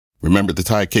Remember the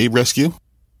Thai cave rescue?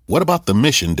 What about the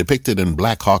mission depicted in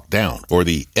Black Hawk Down or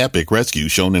the epic rescue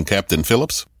shown in Captain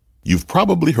Phillips? You've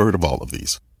probably heard of all of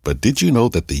these, but did you know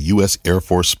that the U.S. Air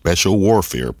Force Special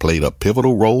Warfare played a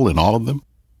pivotal role in all of them?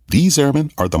 These airmen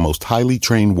are the most highly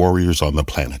trained warriors on the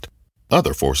planet.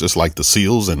 Other forces like the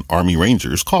SEALs and Army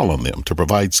Rangers call on them to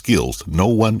provide skills no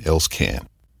one else can.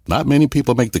 Not many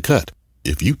people make the cut.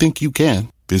 If you think you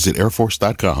can, visit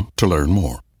airforce.com to learn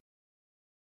more.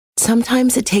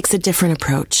 Sometimes it takes a different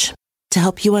approach to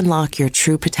help you unlock your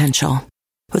true potential.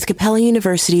 With Capella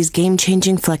University's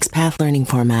game-changing FlexPath learning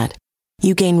format,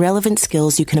 you gain relevant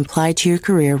skills you can apply to your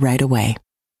career right away.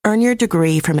 Earn your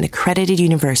degree from an accredited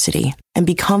university and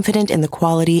be confident in the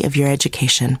quality of your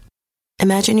education.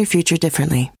 Imagine your future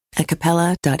differently at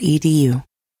capella.edu.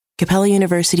 Capella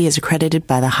University is accredited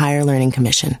by the Higher Learning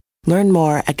Commission. Learn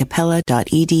more at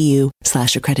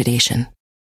capella.edu/accreditation.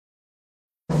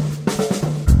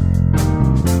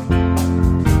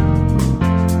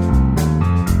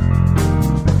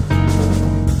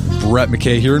 Brett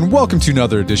McKay here, and welcome to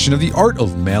another edition of the Art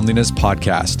of Manliness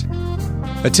podcast.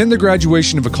 Attend the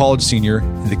graduation of a college senior,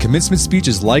 and the commencement speech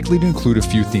is likely to include a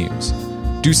few themes.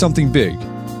 Do something big.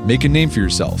 Make a name for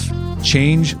yourself.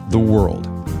 Change the world.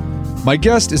 My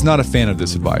guest is not a fan of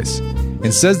this advice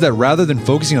and says that rather than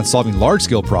focusing on solving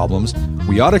large-scale problems,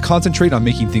 we ought to concentrate on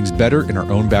making things better in our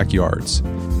own backyards.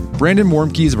 Brandon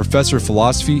Warmke is a professor of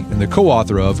philosophy and the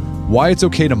co-author of Why It's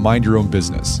Okay to Mind Your Own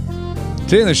Business.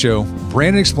 Today on the show,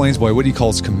 Brandon explains why what he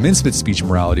calls commencement speech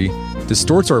morality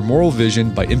distorts our moral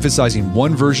vision by emphasizing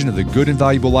one version of the good and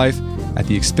valuable life at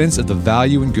the expense of the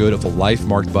value and good of a life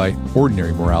marked by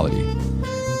ordinary morality.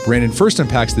 Brandon first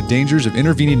unpacks the dangers of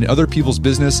intervening in other people's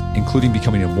business, including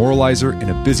becoming a moralizer and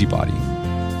a busybody.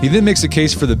 He then makes a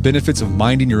case for the benefits of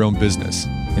minding your own business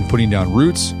and putting down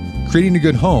roots, creating a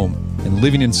good home, and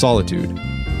living in solitude,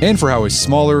 and for how a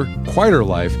smaller, quieter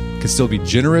life can still be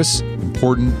generous,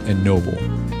 important, and noble.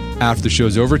 After the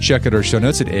show's over, check out our show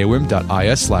notes at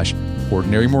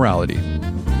aom.is/ordinary morality.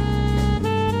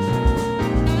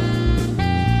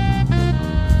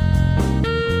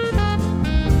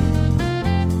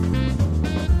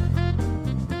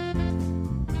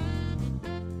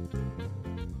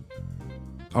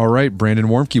 All right, Brandon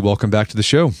Warmke, welcome back to the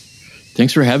show.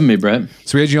 Thanks for having me, Brett.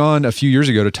 So we had you on a few years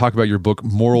ago to talk about your book,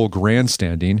 Moral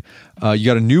Grandstanding. You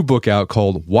got a new book out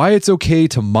called Why It's Okay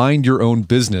to Mind Your Own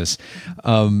Business.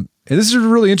 And this is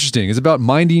really interesting. It's about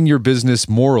minding your business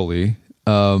morally.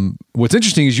 What's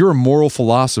interesting is you're a moral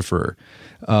philosopher.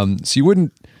 So you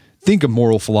wouldn't think a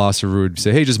moral philosopher would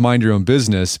say, hey, just mind your own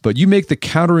business. But you make the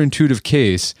counterintuitive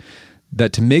case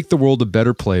that to make the world a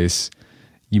better place,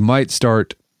 you might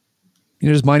start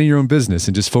just minding your own business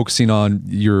and just focusing on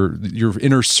your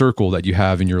inner circle that you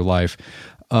have in your life.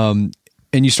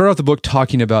 And you start out the book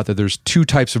talking about that there's two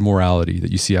types of morality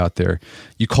that you see out there.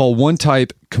 You call one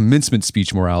type commencement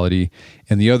speech morality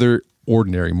and the other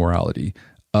ordinary morality.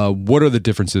 What are the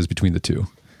differences between the two?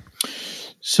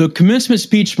 So commencement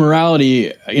speech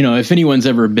morality, if anyone's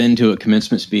ever been to a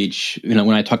commencement speech,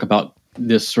 when I talk about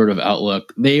this sort of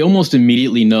outlook, they almost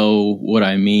immediately know what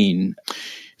I mean.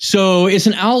 So it's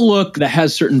an outlook that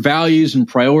has certain values and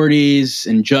priorities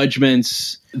and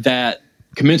judgments that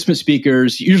commencement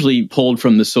speakers, usually pulled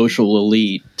from the social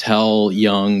elite, tell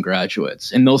young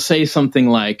graduates. And they'll say something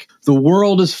like, the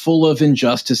world is full of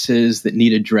injustices that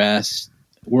need addressed.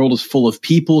 The world is full of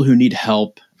people who need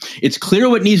help. It's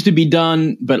clear what needs to be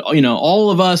done, but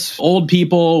all of us old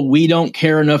people, we don't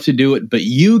care enough to do it, but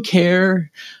you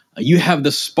care. You have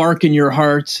the spark in your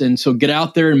hearts, and so get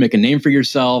out there and make a name for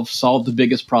yourself, solve the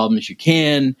biggest problems you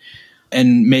can,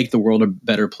 and make the world a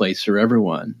better place for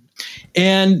everyone.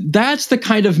 And that's the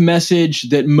kind of message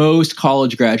that most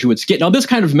college graduates get. Now, this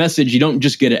kind of message, you don't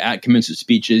just get it at commencement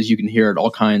speeches. You can hear it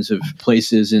all kinds of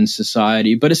places in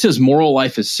society. But it says moral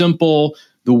life is simple.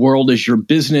 The world is your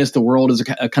business. The world is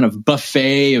a kind of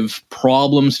buffet of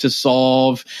problems to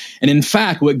solve. And in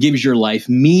fact, what gives your life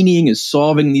meaning is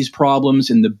solving these problems.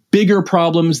 And the bigger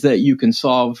problems that you can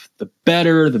solve, the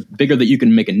better, the bigger that you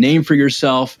can make a name for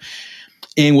yourself.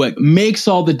 And what makes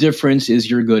all the difference is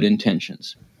your good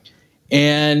intentions.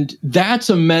 And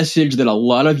that's a message that a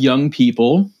lot of young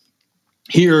people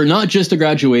hear, not just at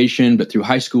graduation, but through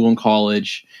high school and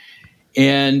college.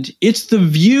 And it's the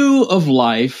view of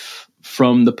life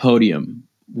from the podium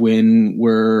when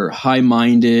we're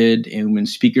high-minded and when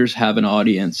speakers have an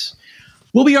audience.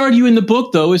 What we argue in the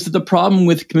book, though, is that the problem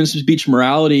with commencement speech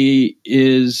morality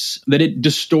is that it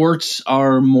distorts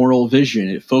our moral vision.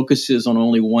 It focuses on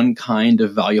only one kind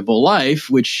of valuable life,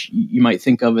 which you might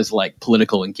think of as like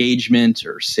political engagement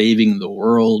or saving the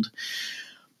world.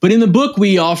 But in the book,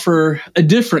 we offer a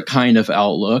different kind of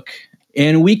outlook,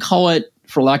 and we call it,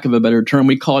 for lack of a better term,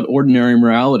 we call it ordinary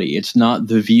morality. It's not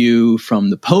the view from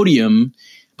the podium,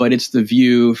 but it's the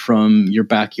view from your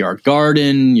backyard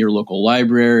garden, your local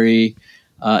library.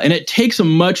 And it takes a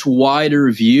much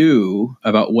wider view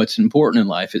about what's important in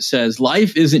life. It says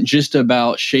life isn't just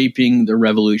about shaping the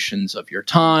revolutions of your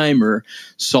time or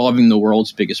solving the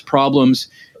world's biggest problems.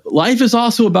 Life is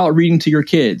also about reading to your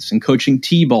kids and coaching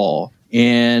t-ball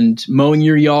and mowing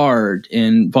your yard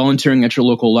and volunteering at your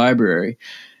local library.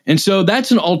 And so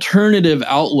that's an alternative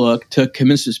outlook to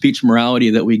commencement speech morality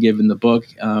that we give in the book,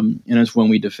 and it's one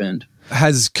we defend.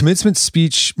 Has commencement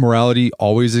speech morality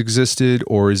always existed,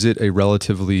 or is it a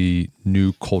relatively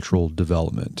new cultural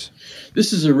development?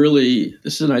 This is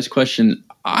a nice question.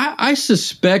 I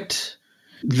suspect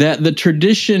that the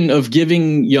tradition of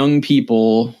giving young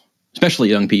people, especially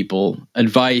young people,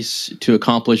 advice to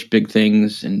accomplish big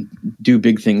things and do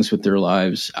big things with their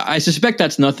lives, I suspect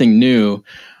that's nothing new.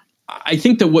 I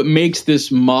think that what makes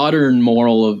this modern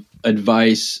moral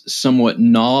advice somewhat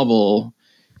novel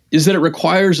is that it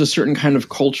requires a certain kind of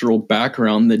cultural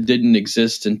background that didn't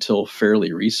exist until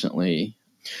fairly recently.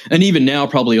 And even now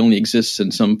probably only exists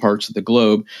in some parts of the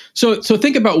globe. So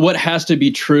think about what has to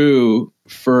be true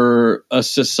for a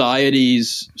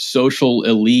society's social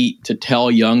elite to tell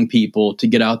young people to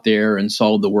get out there and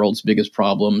solve the world's biggest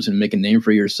problems and make a name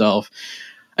for yourself.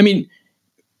 I mean,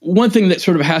 one thing that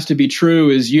sort of has to be true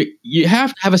is you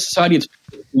have to have a society that's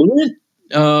fluent.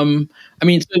 To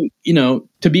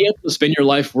be able to spend your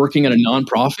life working at a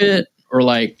nonprofit or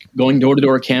like going door to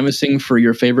door canvassing for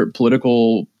your favorite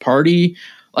political party,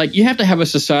 like you have to have a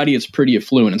society that's pretty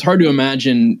affluent. It's hard to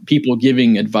imagine people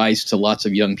giving advice to lots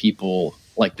of young people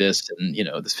like this in, the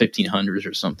 1500s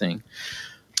or something.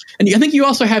 And I think you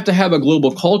also have to have a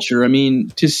global culture. I mean,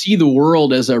 to see the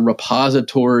world as a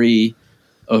repository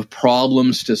of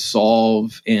problems to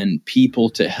solve and people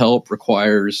to help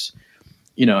requires,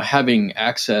 having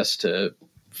access to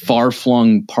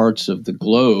far-flung parts of the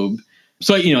globe.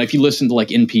 So, if you listen to like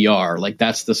NPR, like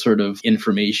that's the sort of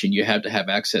information you have to have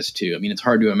access to. I mean, it's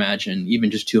hard to imagine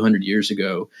even just 200 years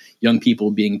ago, young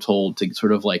people being told to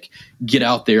sort of like get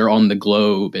out there on the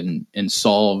globe and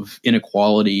solve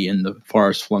inequality in the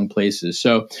farthest flung places.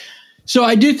 So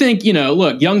I do think,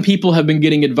 look, young people have been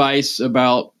getting advice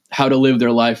about how to live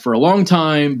their life for a long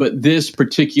time, but this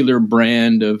particular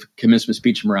brand of commencement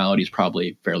speech morality is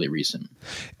probably fairly recent.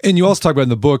 And you also talk about in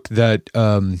the book that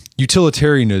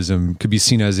utilitarianism could be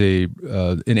seen as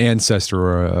an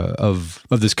ancestor of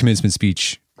this commencement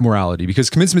speech morality, because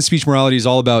commencement speech morality is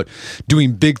all about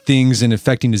doing big things and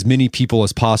affecting as many people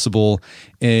as possible.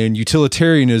 And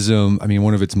utilitarianism, I mean,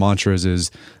 one of its mantras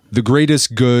is the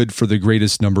greatest good for the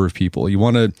greatest number of people. You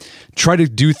want to try to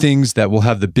do things that will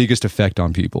have the biggest effect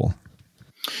on people.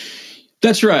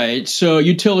 That's right. So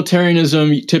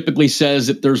utilitarianism typically says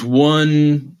that there's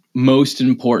one most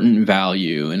important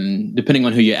value. And depending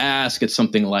on who you ask, it's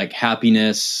something like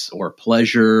happiness or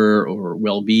pleasure or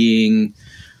well-being.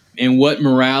 And what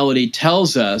morality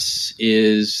tells us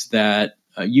is that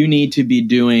you need to be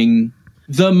doing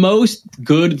the most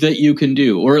good that you can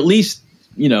do, or at least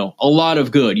a lot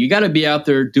of good. You got to be out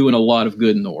there doing a lot of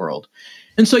good in the world.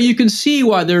 And so you can see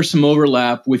why there's some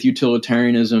overlap with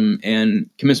utilitarianism and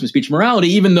commencement speech morality,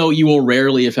 even though you will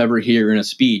rarely, if ever, hear in a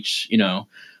speech,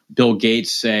 Bill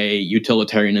Gates say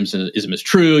utilitarianism is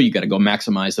true. You got to go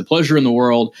maximize the pleasure in the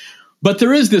world. But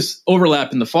there is this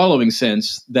overlap in the following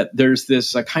sense, that there's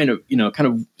this kind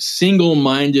of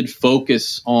single-minded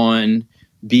focus on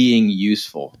being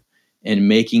useful and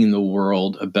making the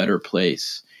world a better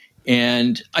place.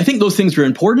 And I think those things are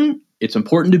important. It's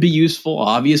important to be useful.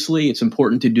 Obviously, it's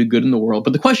important to do good in the world.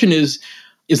 But the question is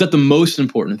that the most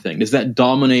important thing? Does that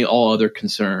dominate all other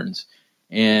concerns?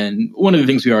 And one of the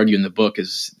things we argue in the book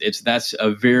is that's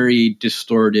a very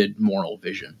distorted moral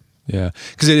vision. Yeah,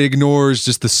 because it ignores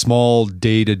just the small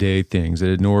day-to-day things.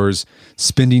 It ignores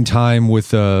spending time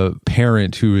with a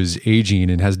parent who is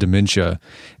aging and has dementia,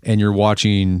 and you're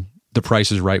watching The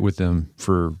Price is Right with them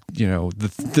for,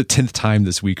 the 10th time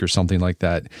this week or something like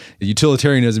that.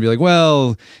 Utilitarianism be like,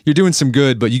 well, you're doing some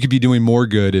good, but you could be doing more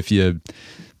good if you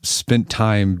spent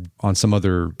time on some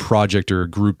other project or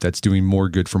group that's doing more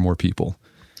good for more people.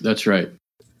 That's right.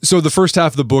 So the first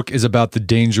half of the book is about the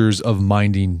dangers of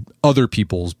minding other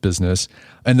people's business,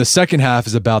 and the second half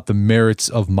is about the merits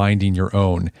of minding your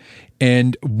own.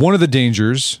 And one of the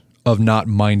dangers of not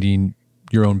minding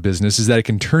your own business is that it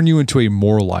can turn you into a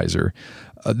moralizer.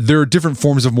 There are different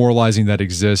forms of moralizing that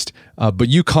exist, but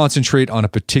you concentrate on a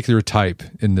particular type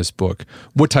in this book.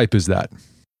 What type is that?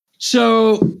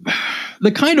 So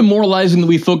The kind of moralizing that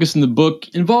we focus in the book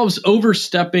involves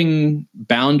overstepping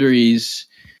boundaries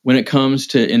when it comes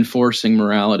to enforcing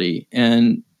morality.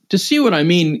 And to see what I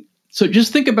mean, so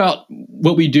just think about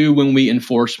what we do when we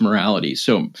enforce morality.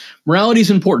 So morality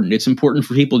is important. It's important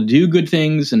for people to do good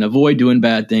things and avoid doing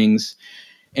bad things.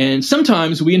 And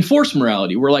sometimes we enforce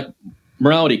morality. We're like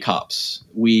morality cops.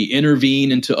 We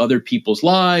intervene into other people's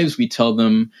lives. We tell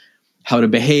them how to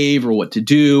behave or what to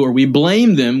do, or we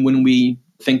blame them when we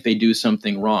think they do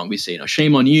something wrong. We say,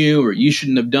 shame on you, or you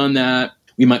shouldn't have done that.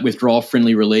 We might withdraw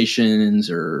friendly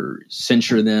relations or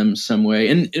censure them some way.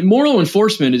 And moral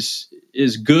enforcement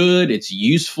is good. It's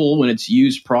useful when it's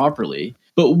used properly.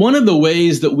 But one of the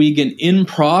ways that we can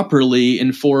improperly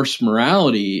enforce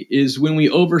morality is when we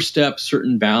overstep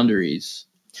certain boundaries.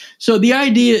 So the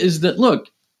idea is that, look,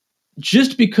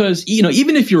 just because,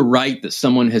 even if you're right that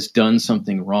someone has done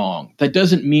something wrong, that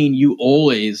doesn't mean you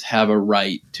always have a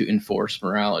right to enforce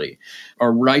morality.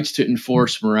 Our rights to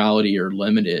enforce morality are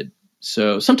limited.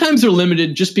 So sometimes they're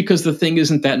limited just because the thing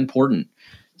isn't that important.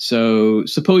 So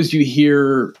suppose you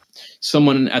hear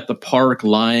someone at the park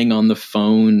lying on the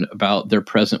phone about their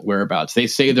present whereabouts. They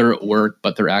say they're at work,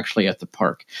 but they're actually at the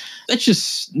park. That's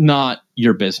just not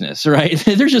your business, right?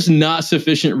 There's just not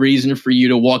sufficient reason for you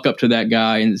to walk up to that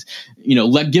guy and,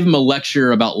 give him a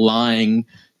lecture about lying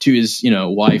to his,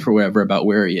 wife or whatever about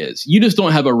where he is. You just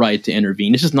don't have a right to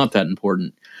intervene. It's just not that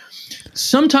important.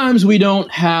 Sometimes we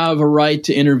don't have a right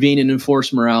to intervene and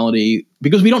enforce morality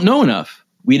because we don't know enough.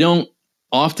 We don't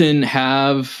often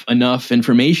have enough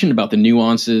information about the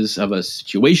nuances of a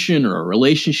situation or a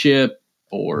relationship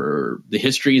or the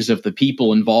histories of the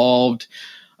people involved.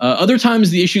 Other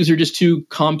times the issues are just too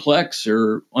complex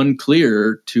or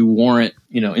unclear to warrant,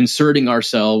 inserting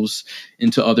ourselves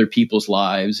into other people's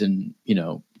lives and,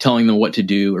 telling them what to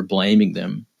do or blaming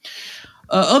them.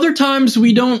 Other times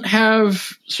we don't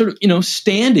have sort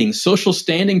of, social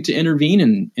standing to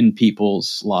intervene in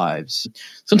people's lives.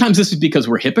 Sometimes this is because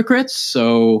we're hypocrites.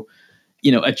 So,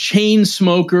 a chain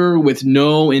smoker with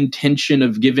no intention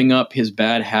of giving up his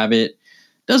bad habit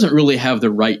doesn't really have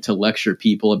the right to lecture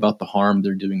people about the harm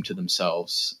they're doing to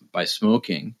themselves by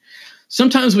smoking.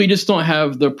 Sometimes we just don't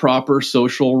have the proper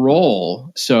social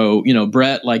role. So,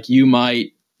 Brett, like you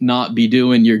might not be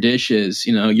doing your dishes,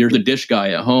 you're the dish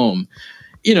guy at home.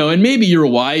 And maybe your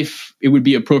wife, it would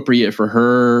be appropriate for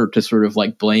her to sort of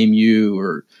like blame you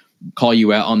or call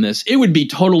you out on this. It would be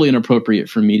totally inappropriate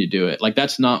for me to do it. Like,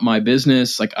 that's not my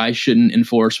business. Like, I shouldn't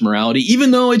enforce morality,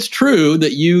 even though it's true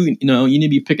that you need to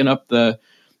be picking up the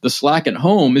slack at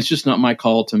home. It's just not my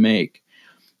call to make.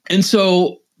 And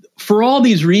so for all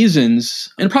these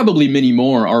reasons, and probably many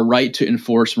more, our right to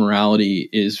enforce morality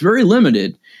is very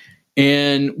limited.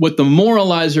 And what the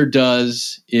moralizer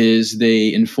does is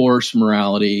they enforce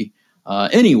morality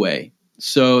anyway.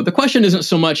 So the question isn't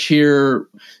so much here,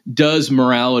 does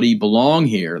morality belong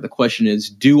here? The question is,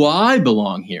 do I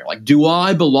belong here? Like, do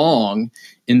I belong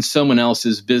in someone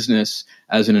else's business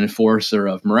as an enforcer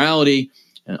of morality?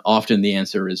 And often the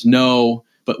answer is no.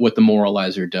 But what the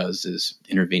moralizer does is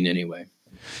intervene anyway.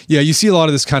 Yeah, you see a lot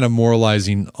of this kind of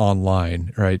moralizing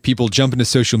online, right? People jump into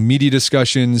social media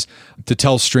discussions to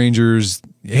tell strangers,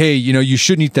 hey, you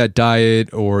shouldn't eat that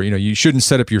diet, or, you shouldn't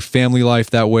set up your family life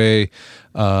that way.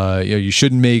 You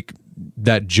shouldn't make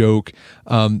that joke.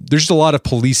 There's just a lot of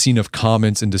policing of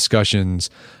comments and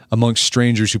discussions amongst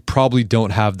strangers who probably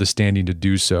don't have the standing to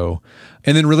do so.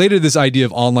 And then related to this idea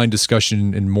of online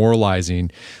discussion and moralizing,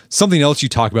 something else you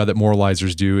talk about that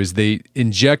moralizers do is they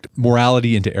inject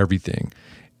morality into everything.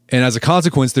 And as a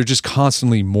consequence, they're just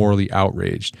constantly morally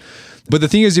outraged. But the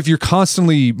thing is, if you're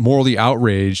constantly morally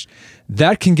outraged,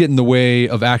 that can get in the way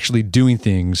of actually doing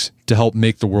things to help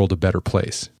make the world a better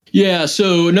place. Yeah,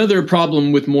 so another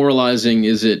problem with moralizing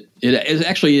is it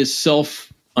actually is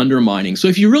self-undermining. So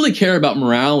if you really care about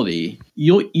morality,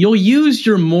 you'll use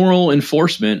your moral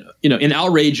enforcement. And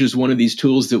outrage is one of these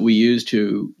tools that we use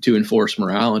to enforce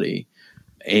morality.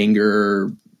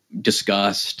 Anger,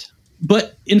 disgust.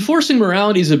 But enforcing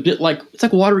morality is a bit like, it's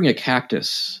like watering a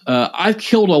cactus. I've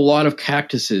killed a lot of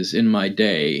cactuses in my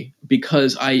day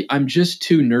because I'm just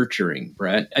too nurturing,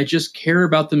 Brett. I just care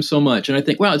about them so much. And I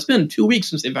think, wow, it's been 2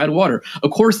 weeks since they've had water. Of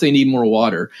course they need more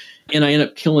water. And I end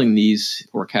up killing these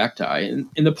poor cacti. And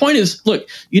the point is, look,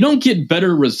 you don't get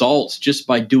better results just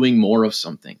by doing more of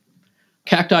something.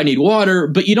 Cacti need water,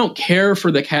 but you don't care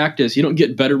for the cactus. You don't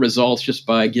get better results just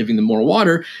by giving them more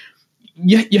water.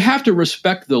 You have to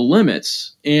respect the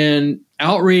limits, and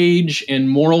outrage and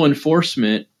moral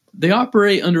enforcement, they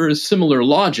operate under a similar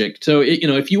logic. So,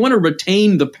 if you want to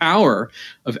retain the power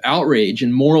of outrage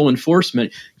and moral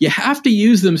enforcement, you have to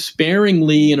use them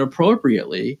sparingly and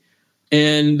appropriately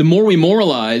And the more we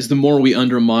moralize, the more we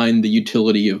undermine the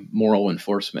utility of moral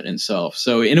enforcement itself.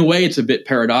 So in a way, it's a bit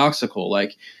paradoxical.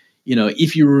 Like,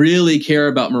 if you really care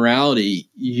about morality,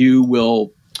 you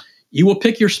will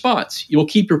pick your spots. You will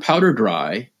keep your powder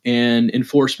dry and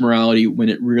enforce morality when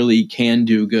it really can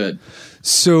do good.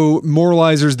 So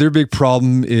moralizers, their big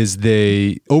problem is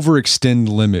they overextend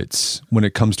limits when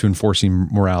it comes to enforcing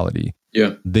morality.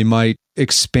 Yeah. They might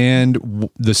expand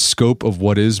the scope of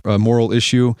what is a moral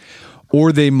issue,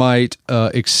 or they might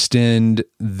extend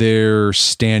their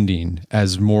standing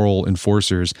as moral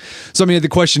enforcers. So, the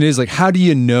question is, like, how do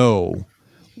you know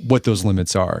what those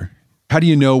limits are? How do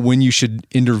you know when you should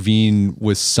intervene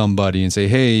with somebody and say,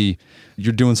 hey,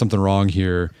 you're doing something wrong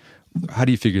here? How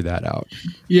do you figure that out?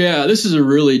 Yeah, this is a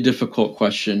really difficult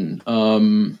question.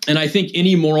 And I think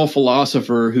any moral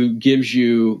philosopher who gives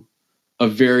you a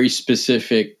very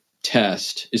specific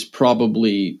test is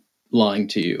probably lying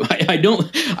to you. I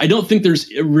don't think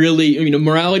there's really,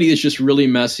 morality is just really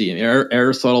messy.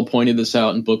 Aristotle pointed this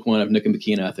out in book 1 of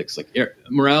Nicomachean Ethics. Like,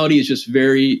 morality is just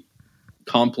very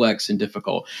complex and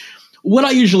difficult. What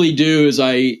I usually do is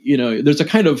there's a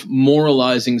kind of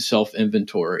moralizing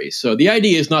self-inventory. So the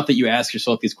idea is not that you ask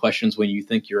yourself these questions when you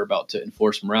think you're about to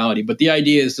enforce morality, but the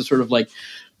idea is to sort of like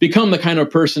become the kind of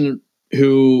person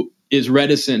who is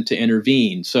reticent to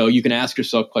intervene. So you can ask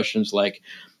yourself questions like,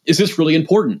 is this really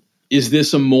important? Is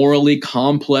this a morally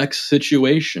complex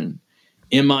situation?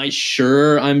 Am I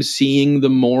sure I'm seeing the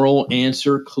moral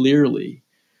answer clearly?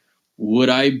 Would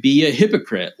I be a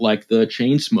hypocrite like the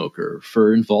chain smoker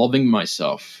for involving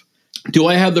myself? Do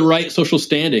I have the right social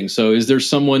standing? So is there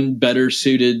someone better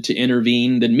suited to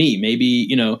intervene than me? Maybe,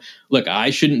 look, I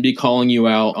shouldn't be calling you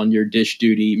out on your dish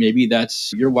duty. Maybe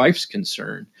that's your wife's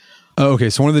concern.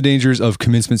 Okay, so one of the dangers of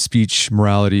commencement speech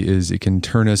morality is it can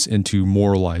turn us into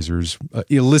moralizers,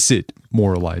 illicit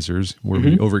moralizers, where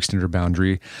we overextend our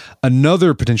boundary.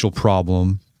 Another potential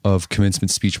problem of commencement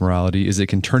speech morality is it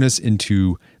can turn us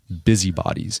into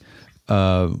busybodies.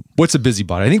 What's a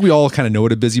busybody? I think we all kind of know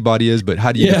what a busybody is, but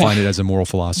how do you define it as a moral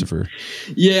philosopher?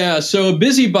 Yeah, so a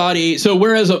busybody,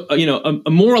 whereas a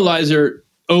moralizer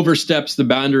oversteps the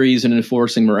boundaries in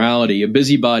enforcing morality, a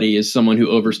busybody is someone who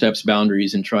oversteps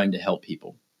boundaries in trying to help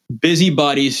people.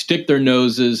 Busybodies stick their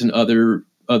noses in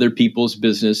other people's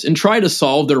business and try to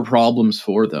solve their problems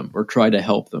for them or try to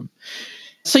help them.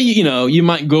 So, you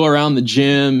might go around the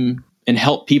gym and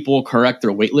help people correct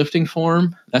their weightlifting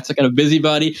form. That's a kind of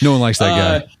busybody. No one likes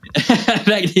that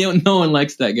guy. No one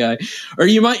likes that guy. Or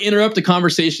you might interrupt a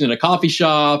conversation at a coffee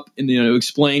shop and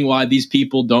explain why these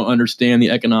people don't understand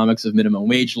the economics of minimum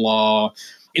wage law.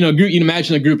 You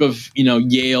imagine a group of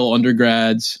Yale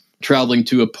undergrads traveling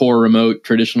to a poor, remote,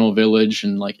 traditional village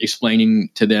and like explaining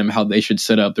to them how they should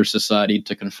set up their society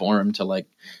to conform to like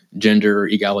gender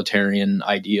egalitarian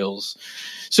ideals.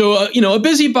 So a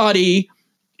busybody,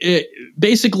 it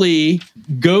basically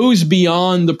goes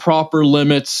beyond the proper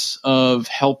limits of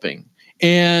helping.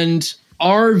 And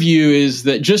our view is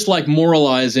that just like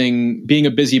moralizing, being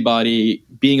a busybody,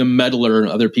 being a meddler in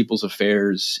other people's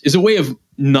affairs is a way of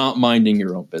not minding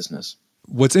your own business.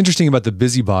 What's interesting about the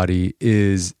busybody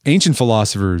is ancient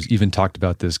philosophers even talked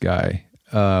about this guy.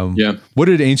 What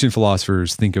did ancient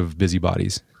philosophers think of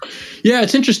busybodies? Yeah,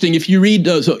 it's interesting. If you read,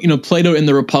 Plato in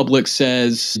the Republic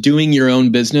says, doing your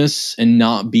own business and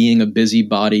not being a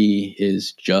busybody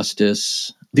is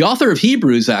justice. The author of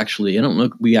Hebrews, actually, I don't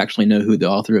know, we actually know who the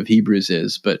author of Hebrews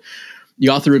is, but the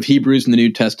author of Hebrews in the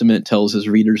New Testament tells his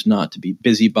readers not to be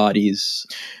busybodies.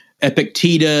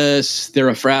 Epictetus,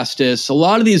 Theophrastus, a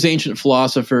lot of these ancient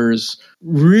philosophers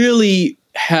really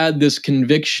had this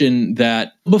conviction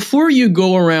that before you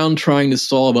go around trying to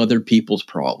solve other people's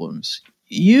problems,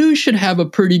 you should have a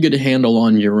pretty good handle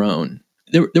on your own.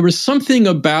 There was something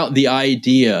about the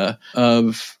idea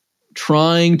of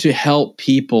trying to help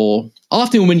people,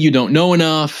 often when you don't know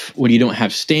enough, when you don't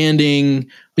have standing.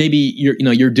 Maybe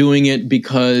you're doing it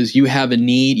because you have a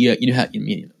need, you have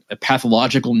a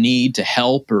pathological need to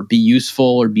help or be useful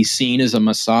or be seen as a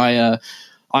messiah.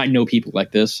 I know people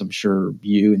like this. I'm sure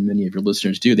you and many of your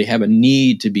listeners do. They have a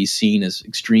need to be seen as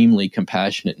extremely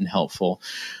compassionate and helpful.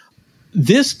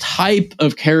 This type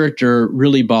of character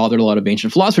really bothered a lot of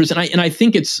ancient philosophers, and I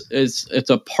think it's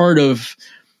a part of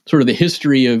sort of the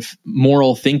history of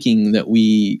moral thinking that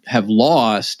we have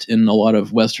lost in a lot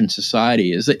of Western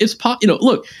society. Is that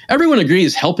look, everyone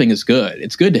agrees helping is good.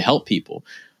 It's good to help people,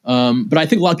 but I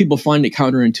think a lot of people find it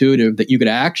counterintuitive that you could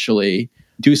actually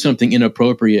do something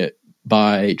inappropriate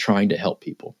by trying to help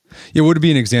people. Yeah, would it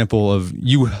be an example of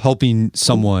you helping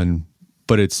someone,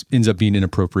 but it ends up being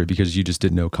inappropriate because you just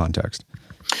didn't know context?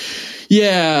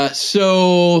 Yeah.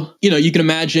 So, you can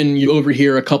imagine you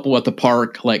overhear a couple at the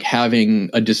park, like having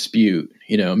a dispute,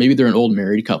 maybe they're an old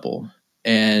married couple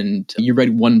and you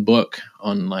read one book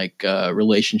on like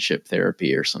relationship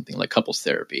therapy or something like couples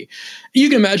therapy. You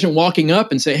can imagine walking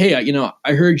up and say, hey,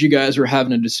 I heard you guys were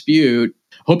having a dispute.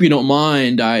 Hope you don't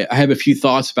mind. I have a few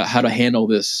thoughts about how to handle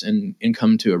this and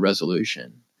come to a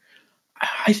resolution.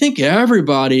 I think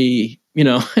everybody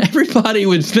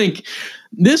would think,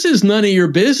 this is none of your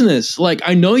business. Like,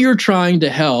 I know you're trying to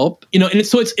help, and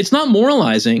it's not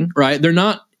moralizing, right? They're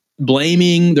not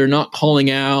blaming, they're not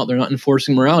calling out, they're not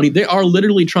enforcing morality. They are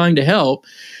literally trying to help.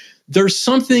 There's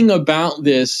something about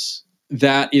this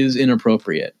that is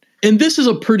inappropriate. And this is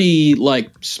a pretty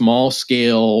small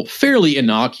scale, fairly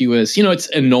innocuous, it's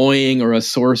annoying or a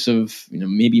source of,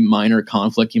 maybe minor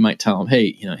conflict. You might tell them,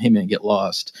 hey man, get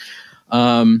lost.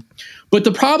 But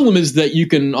the problem is that you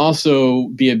can also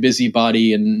be a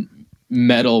busybody and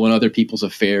meddle in other people's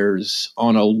affairs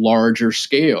on a larger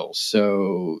scale.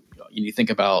 So you think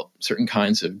about certain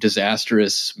kinds of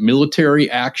disastrous military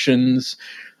actions.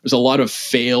 There's a lot of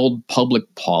failed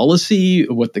public policy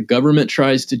of what the government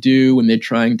tries to do when they're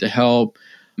trying to help.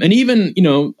 And even,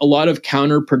 a lot of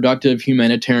counterproductive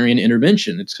humanitarian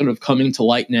intervention. It's sort of coming to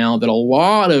light now that a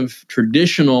lot of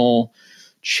traditional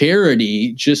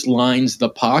charity just lines the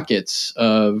pockets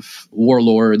of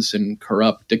warlords and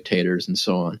corrupt dictators and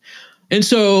so on. And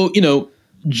so,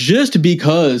 just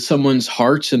because someone's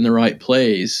heart's in the right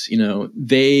place,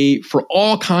 they, for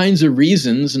all kinds of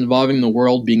reasons involving the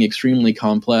world being extremely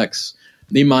complex,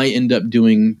 they might end up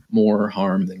doing more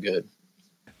harm than good.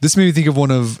 This made me think of one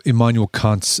of Immanuel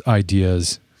Kant's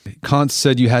ideas. Kant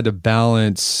said you had to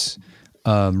balance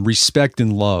respect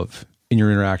and love in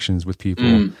your interactions with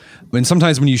people. And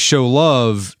sometimes when you show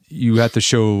love, you have to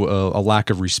show a lack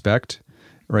of respect,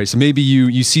 right? So maybe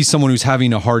you see someone who's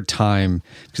having a hard time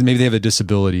because maybe they have a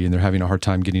disability and they're having a hard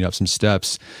time getting up some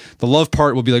steps. The love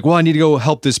part will be like, well, I need to go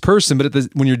help this person. But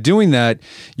when you're doing that,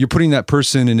 you're putting that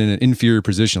person in an inferior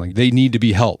position. Like, they need to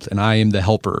be helped and I am the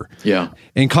helper. Yeah.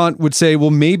 And Kant would say,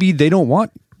 well, maybe they don't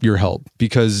want your help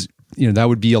because that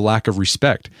would be a lack of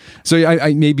respect. So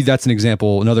I maybe that's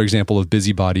another example of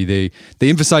busybody. They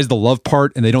emphasize the love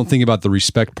part and they don't think about the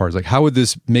respect part. It's like, how would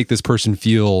this make this person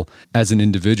feel as an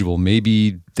individual?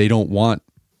 Maybe they don't want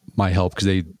my help because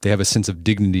they have a sense of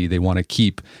dignity they want to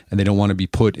keep and they don't want to be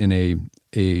put in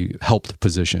a helped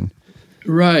position.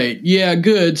 Right. Yeah,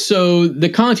 good. So the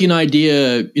Kantian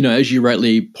idea, as you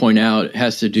rightly point out,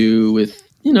 has to do with,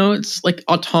 it's like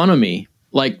autonomy,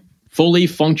 like fully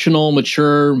functional,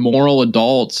 mature, moral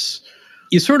adults.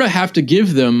 You sort of have to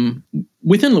give them,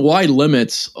 within the wide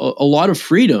limits, a lot of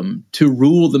freedom to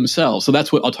rule themselves. So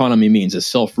that's what autonomy means, is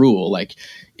self-rule.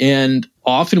 And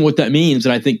often what that means,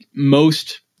 and I think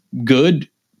most good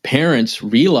parents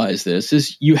realize this,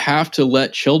 is you have to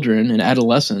let children and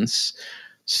adolescents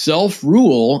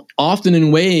self-rule, often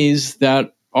in ways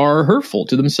that are hurtful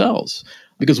to themselves.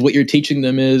 Because what you're teaching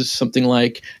them is something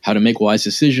like how to make wise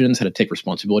decisions, how to take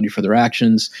responsibility for their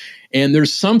actions. And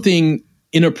there's something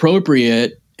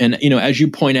inappropriate and, as you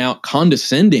point out,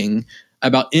 condescending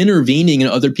about intervening in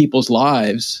other people's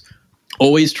lives,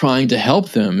 always trying to help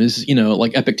them. Is,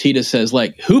 like Epictetus says,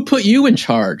 who put you in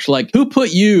charge? Who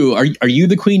put you? Are you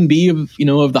the queen bee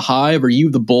of the hive? Are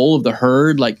you the bull of the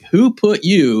herd? Who put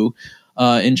you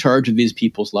in charge of these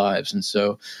people's lives? And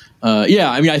so,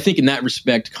 I think in that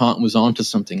respect, Kant was onto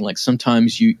something.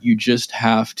 Sometimes you just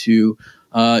have to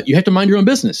mind your own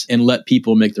business and let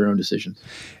people make their own decisions.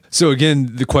 So again,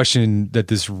 the question that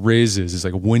this raises is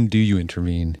when do you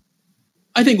intervene?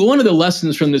 I think one of the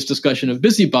lessons from this discussion of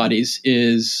busybodies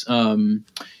is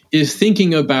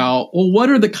thinking about, well, what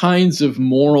are the kinds of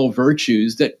moral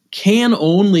virtues that can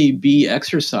only be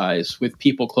exercised with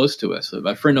people close to us?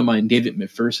 A friend of mine, David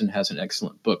McPherson, has an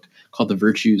excellent book called The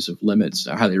Virtues of Limits.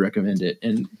 I highly recommend it.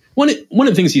 And one of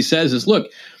the things he says is,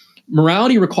 look,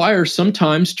 morality requires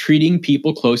sometimes treating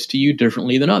people close to you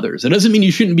differently than others. It doesn't mean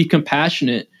you shouldn't be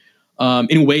compassionate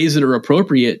in ways that are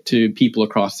appropriate to people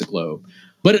across the globe.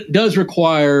 But it does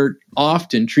require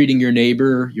often treating your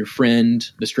neighbor, your friend,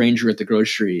 the stranger at the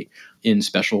grocery in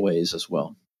special ways as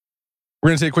well. We're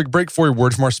going to take a quick break for a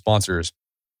word from our sponsors.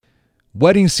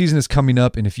 Wedding season is coming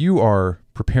up, and if you are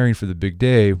preparing for the big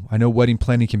day, I know wedding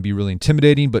planning can be really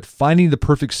intimidating, but finding the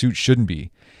perfect suit shouldn't be.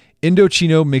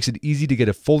 Indochino makes it easy to get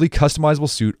a fully customizable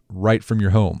suit right from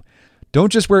your home.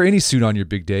 Don't just wear any suit on your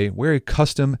big day, wear a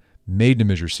custom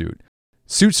made-to-measure suit.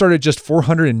 Suits start at just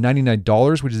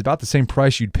 $499, which is about the same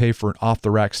price you'd pay for an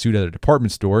off-the-rack suit at a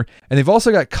department store. And they've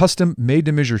also got custom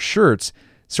made-to-measure shirts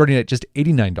starting at just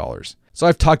 $89. So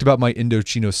I've talked about my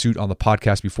Indochino suit on the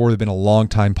podcast before. They've been a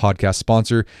long-time podcast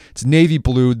sponsor. It's navy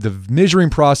blue. The measuring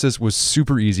process was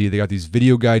super easy. They got these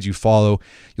video guides you follow.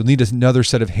 You'll need another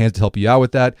set of hands to help you out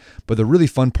with that. But the really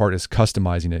fun part is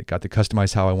customizing it. Got to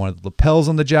customize how I wanted the lapels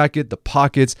on the jacket, the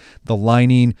pockets, the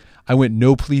lining. I went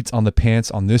no pleats on the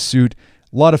pants on this suit.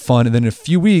 A lot of fun. And then in a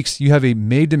few weeks, you have a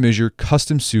made-to-measure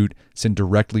custom suit sent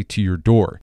directly to your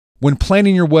door. When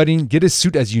planning your wedding, get a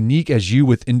suit as unique as you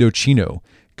with Indochino.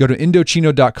 Go to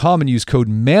Indochino.com and use code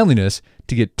manliness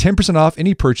to get 10% off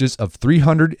any purchase of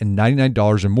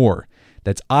 $399 or more.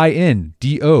 That's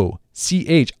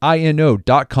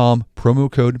INDOCHINO.com,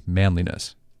 promo code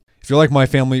manliness. If you're like my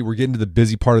family, we're getting to the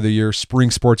busy part of the year.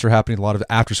 Spring sports are happening, a lot of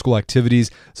after-school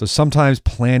activities. So sometimes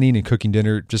planning and cooking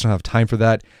dinner, just don't have time for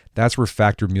that. That's where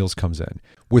Factor Meals comes in.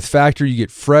 With Factor, you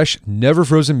get fresh, never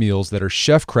frozen meals that are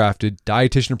chef-crafted,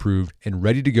 dietitian approved, and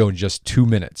ready to go in just 2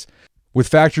 minutes. With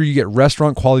Factor, you get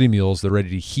restaurant quality meals that are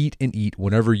ready to heat and eat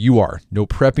whenever you are. No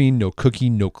prepping, no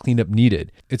cooking, no cleanup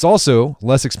needed. It's also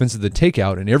less expensive than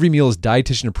takeout, and every meal is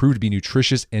dietitian approved to be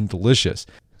nutritious and delicious.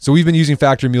 So we've been using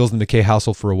Factor meals in the McKay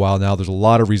household for a while now. There's a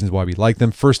lot of reasons why we like them.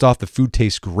 First off, the food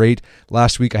tastes great.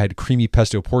 Last week I had creamy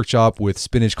pesto pork chop with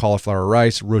spinach, cauliflower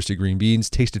rice, roasted green beans.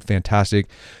 Tasted fantastic.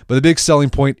 But the big selling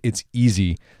point, it's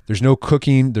easy. There's no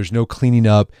cooking. There's no cleaning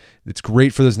up. It's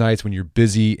great for those nights when you're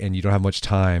busy and you don't have much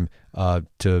time to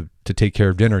take care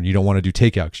of dinner and you don't want to do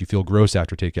takeout because you feel gross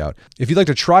after takeout. If you'd like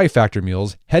to try Factor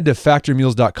Meals, head to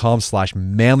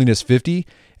factormeals.com/manliness50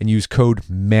 and use code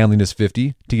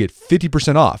manliness50 to get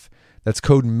 50% off. That's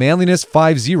code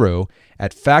manliness50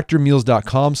 at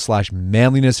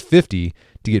factormeals.com/manliness50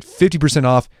 to get 50%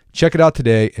 off. Check it out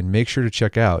today and make sure to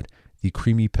check out the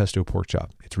creamy pesto pork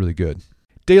chop. It's really good.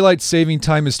 Daylight saving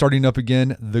time is starting up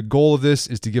again. The goal of this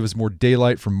is to give us more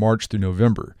daylight from March through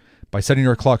November. By setting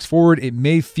our clocks forward, it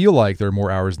may feel like there are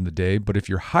more hours in the day, but if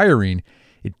you're hiring,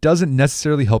 it doesn't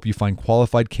necessarily help you find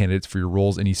qualified candidates for your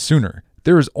roles any sooner.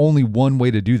 There is only one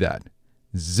way to do that: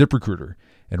 ZipRecruiter.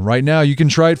 And right now you can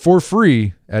try it for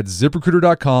free at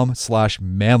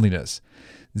ZipRecruiter.com/manliness.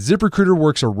 ZipRecruiter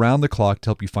works around the clock to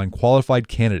help you find qualified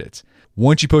candidates.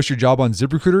 Once you post your job on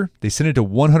ZipRecruiter, they send it to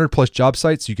 100 plus job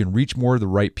sites so you can reach more of the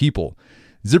right people.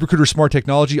 ZipRecruiter's smart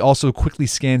technology also quickly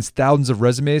scans thousands of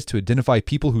resumes to identify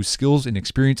people whose skills and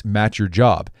experience match your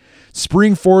job.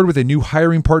 Spring forward with a new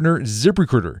hiring partner,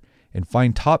 ZipRecruiter, and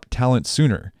find top talent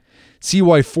sooner. See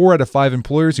why 4 out of 5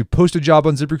 employers who post a job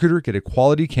on ZipRecruiter get a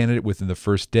quality candidate within the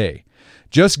first day.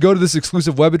 Just go to this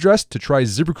exclusive web address to try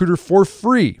ZipRecruiter for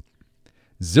free.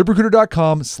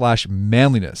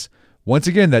 ZipRecruiter.com/manliness. Once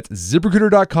again, that's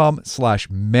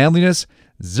ZipRecruiter.com/manliness.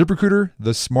 ZipRecruiter,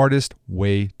 the smartest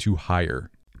way to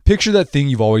hire. Picture that thing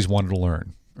you've always wanted to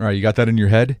learn. All right, you got that in your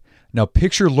head? Now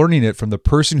picture learning it from the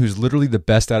person who's literally the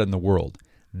best at it in the world.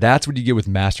 That's what you get with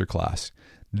Masterclass.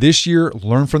 This year,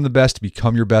 learn from the best to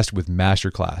become your best with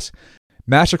Masterclass.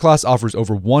 Masterclass offers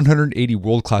over 180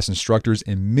 world-class instructors,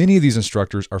 and many of these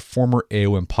instructors are former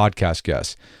AOM podcast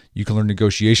guests. You can learn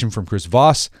negotiation from Chris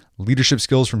Voss, leadership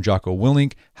skills from Jocko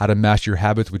Willink, how to master your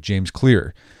habits with James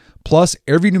Clear. Plus,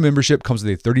 every new membership comes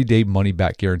with a 30-day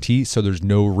money-back guarantee, so there's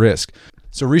no risk.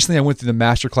 So recently I went through the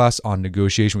masterclass on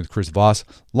negotiation with Chris Voss.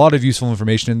 A lot of useful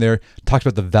information in there. Talked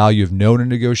about the value of no in a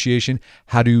negotiation,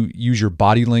 how to use your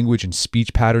body language and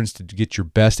speech patterns to get your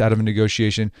best out of a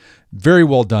negotiation. Very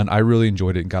well done. I really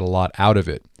enjoyed it and got a lot out of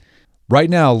it. Right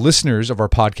now, listeners of our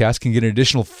podcast can get an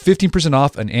additional 15%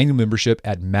 off an annual membership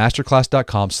at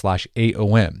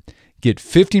masterclass.com/AOM. Get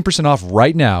 15% off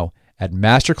right now at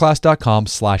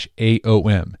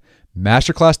masterclass.com/AOM.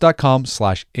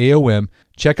 Masterclass.com/AOM.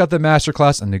 Check out the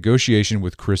masterclass on negotiation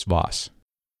with Chris Voss.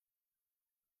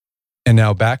 And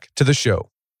now back to the show.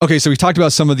 Okay, so we talked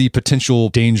about some of the potential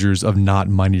dangers of not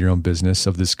minding your own business,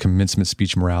 of this commencement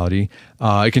speech morality.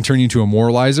 It can turn you into a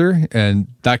moralizer, and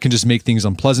that can just make things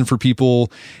unpleasant for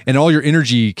people. And all your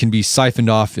energy can be siphoned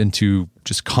off into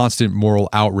just constant moral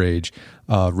outrage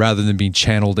rather than being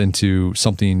channeled into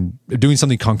doing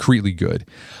something concretely good.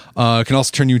 It can also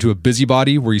turn you into a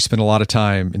busybody where you spend a lot of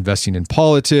time investing in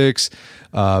politics,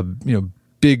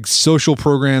 big social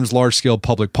programs, large-scale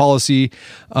public policy.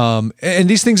 And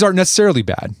these things aren't necessarily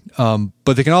bad,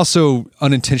 but they can also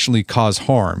unintentionally cause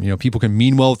harm. People can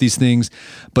mean well with these things,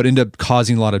 but end up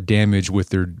causing a lot of damage with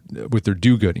their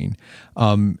do-gooding.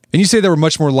 And you say they were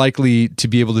much more likely to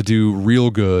be able to do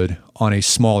real good on a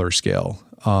smaller scale.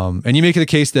 And you make the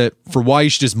case that for why you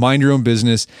should just mind your own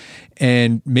business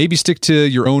and maybe stick to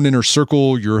your own inner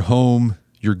circle, your home,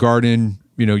 your garden,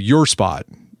 your spot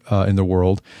in the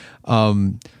world.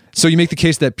 So you make the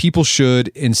case that people should,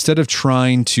 instead of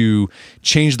trying to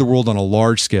change the world on a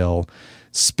large scale,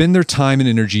 spend their time and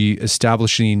energy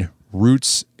establishing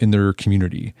roots in their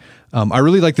community. I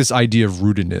really like this idea of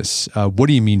rootedness. What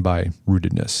do you mean by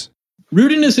rootedness?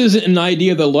 Rootedness isn't an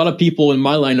idea that a lot of people in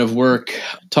my line of work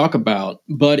talk about,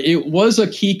 but it was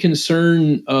a key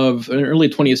concern of an early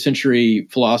 20th century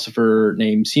philosopher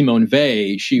named Simone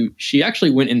Weil. She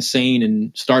actually went insane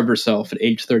and starved herself at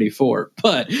age 34.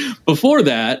 But before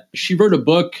that, she wrote a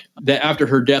book that after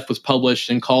her death was published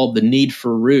and called The Need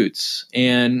for Roots.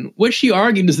 And what she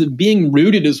argued is that being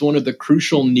rooted is one of the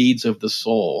crucial needs of the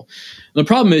soul. And the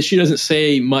problem is she doesn't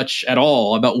say much at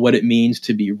all about what it means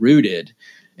to be rooted.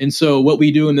 And so what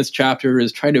we do in this chapter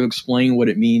is try to explain what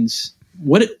it means,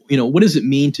 what does it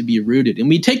mean to be rooted? And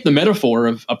we take the metaphor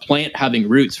of a plant having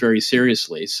roots very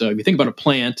seriously. So if you think about a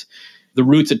plant, the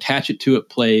roots attach it to a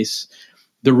place.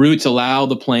 The roots allow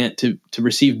the plant to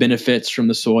receive benefits from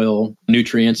the soil,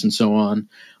 nutrients, and so on.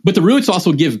 But the roots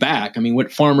also give back. I mean,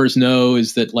 what farmers know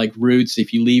is that like roots,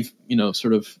 if you leave,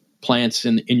 sort of plants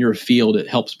in your field, it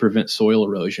helps prevent soil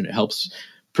erosion. It helps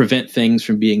prevent things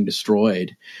from being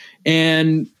destroyed.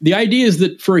 And the idea is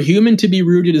that for a human to be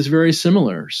rooted is very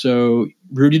similar. So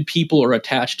rooted people are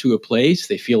attached to a place.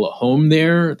 They feel at home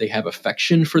there. They have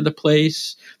affection for the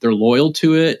place. They're loyal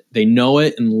to it. They know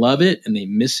it and love it, and they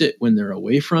miss it when they're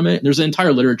away from it. There's an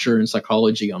entire literature in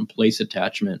psychology on place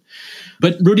attachment.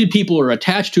 But rooted people are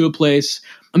attached to a place,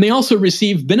 and they also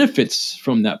receive benefits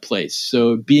from that place.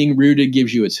 So being rooted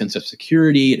gives you a sense of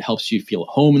security. It helps you feel at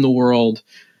home in the world.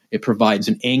 It provides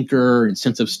an anchor and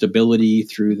sense of stability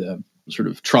through the sort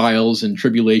of trials and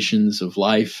tribulations of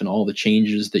life and all the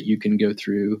changes that you can go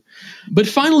through. But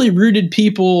finally, rooted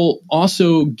people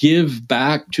also give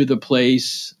back to the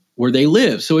place where they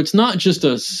live. So it's not just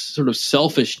a sort of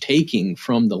selfish taking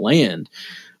from the land.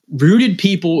 Rooted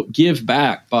people give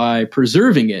back by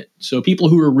preserving it. So people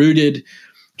who are rooted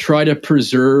try to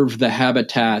preserve the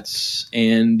habitats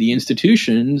and the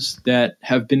institutions that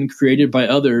have been created by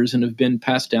others and have been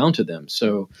passed down to them.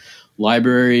 So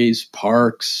libraries,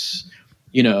 parks,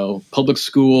 public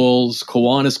schools,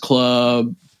 Kiwanis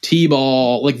Club,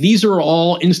 T-ball, like these are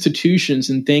all institutions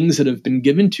and things that have been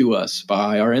given to us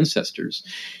by our ancestors.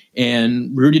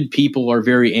 And rooted people are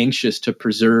very anxious to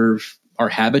preserve our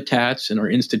habitats and our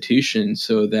institutions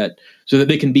so that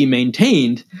they can be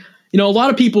maintained. A lot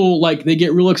of people, they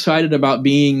get real excited about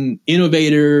being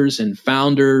innovators and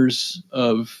founders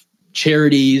of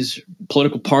charities,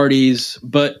 political parties,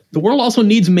 but the world also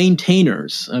needs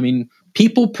maintainers. I mean,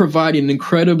 people provide an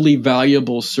incredibly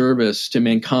valuable service to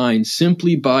mankind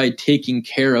simply by taking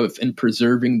care of and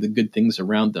preserving the good things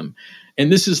around them. And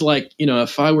this is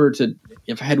if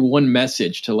I had one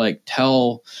message to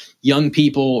tell young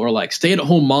people or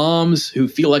stay-at-home moms who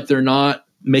feel like they're not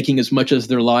making as much as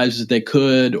their lives as they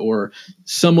could, or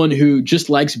someone who just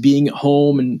likes being at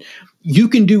home, and you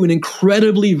can do an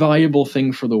incredibly valuable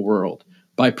thing for the world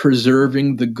by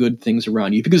preserving the good things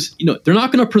around you, because they're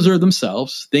not going to preserve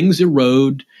themselves. Things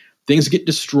erode, things get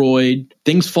destroyed,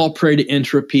 things fall prey to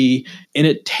entropy, and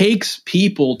it takes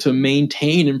people to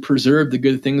maintain and preserve the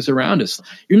good things around us.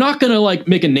 You're not going to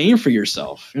make a name for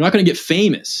yourself. You're not going to get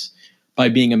famous by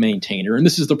being a maintainer. And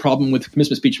this is the problem with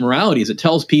commencement speech morality, is it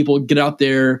tells people, get out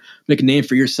there, make a name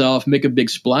for yourself, make a big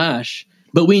splash.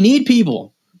 But we need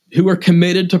people who are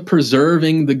committed to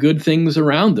preserving the good things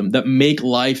around them that make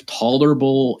life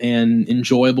tolerable and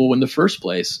enjoyable in the first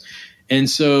place. And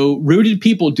so rooted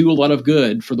people do a lot of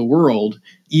good for the world,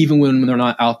 even when they're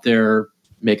not out there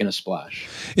making a splash.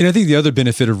 And I think the other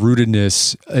benefit of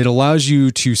rootedness, it allows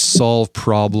you to solve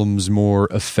problems more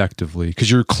effectively because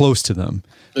you're close to them.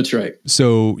 That's right.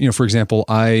 So, for example,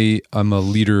 I'm a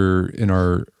leader in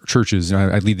our churches, and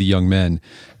I lead the young men.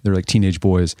 They're like teenage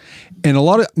boys. And a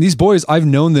lot of these boys, I've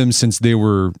known them since they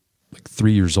were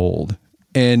 3 years old.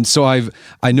 And so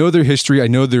I know their history, I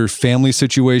know their family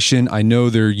situation, I know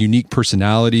their unique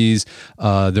personalities,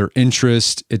 their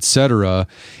interest, etc.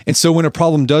 And so when a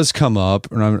problem does come up,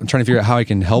 and I'm trying to figure out how I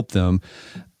can help them,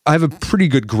 I have a pretty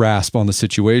good grasp on the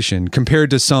situation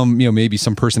compared to some, maybe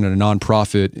some person at a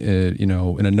nonprofit,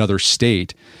 in another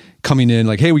state coming in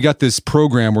hey, we got this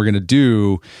program we're going to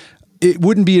do. It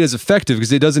wouldn't be as effective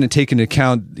because it doesn't take into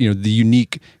account, the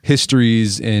unique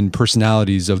histories and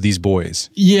personalities of these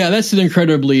boys. Yeah, that's an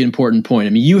incredibly important point.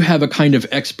 I mean, you have a kind of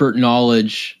expert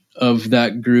knowledge of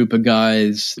that group of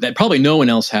guys that probably no one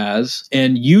else has,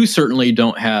 and you certainly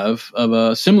don't have of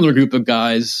a similar group of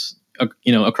guys,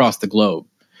 across the globe.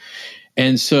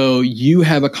 And so you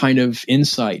have a kind of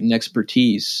insight and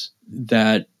expertise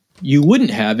that you wouldn't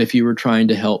have if you were trying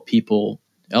to help people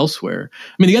elsewhere.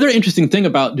 I mean, the other interesting thing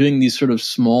about doing these sort of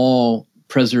small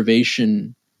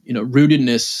preservation,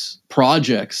 rootedness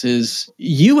projects is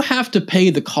you have to pay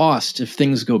the cost if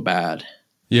things go bad.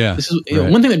 Yeah. This is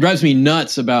one thing that drives me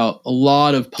nuts about a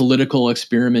lot of political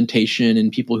experimentation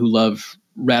and people who love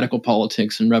radical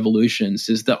politics and revolutions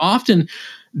is that often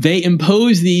they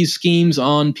impose these schemes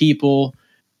on people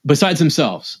besides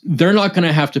themselves. They're not going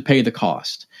to have to pay the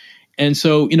cost. And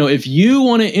so, if you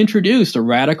want to introduce a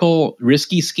radical,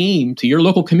 risky scheme to your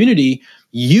local community,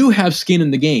 you have skin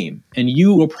in the game, and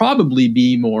you will probably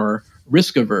be more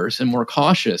risk averse and more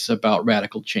cautious about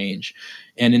radical change,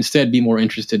 and instead be more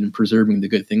interested in preserving the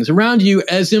good things around you.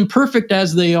 As imperfect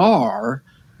as they are,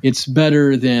 it's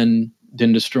better than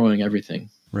destroying everything.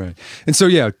 Right. And so,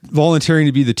 volunteering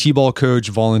to be the T-ball coach,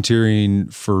 volunteering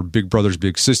for Big Brothers,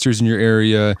 Big Sisters in your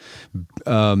area,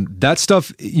 that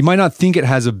stuff, you might not think it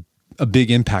has a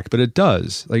big impact, but it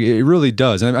does. Like, it really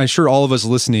does. And I'm sure all of us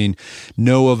listening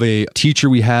know of a teacher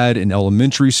we had in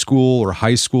elementary school or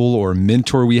high school, or a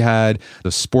mentor we had, a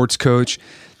sports coach,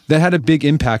 that had a big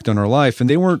impact on our life. And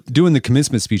they weren't doing the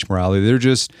commencement speech morality. They're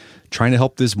just trying to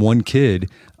help this one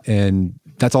kid, and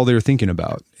that's all they were thinking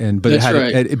about.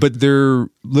 But their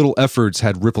little efforts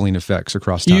had rippling effects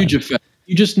across time. Huge effect.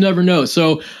 You just never know.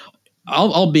 So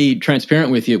I'll be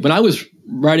transparent with you. When I was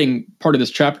writing part of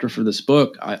this chapter for this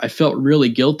book, I felt really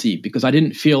guilty because I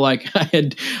didn't feel like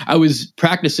I was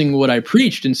practicing what I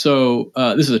preached. And so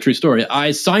this is a true story.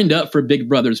 I signed up for Big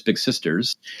Brothers, Big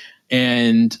Sisters.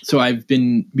 And so I've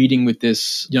been meeting with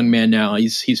this young man now.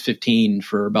 He's 15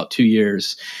 for about 2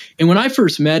 years. And when I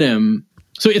first met him,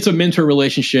 so it's a mentor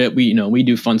relationship. We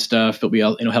do fun stuff, but we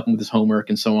all, help him with his homework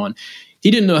and so on. He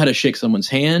didn't know how to shake someone's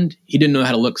hand. He didn't know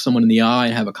how to look someone in the eye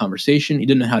and have a conversation. He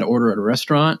didn't know how to order at a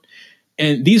restaurant.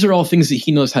 And these are all things that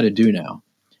he knows how to do now.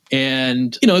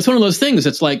 And, it's one of those things.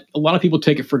 It's like a lot of people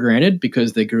take it for granted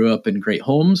because they grew up in great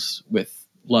homes with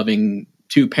loving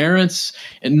two parents,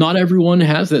 and not everyone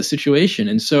has that situation.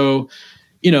 And so,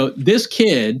 this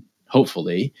kid,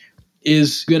 hopefully,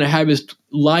 is going to have his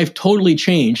life totally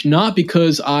changed, not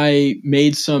because I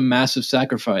made some massive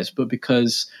sacrifice, but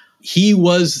because he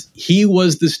was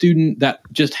the student that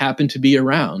just happened to be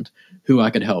around who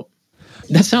I could help.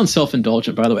 That sounds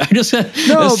self-indulgent, by the way. That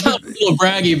sounds a little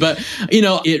braggy, but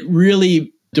it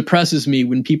really depresses me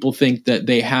when people think that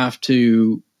they have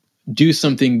to do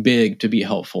something big to be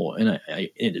helpful. And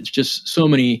it's just so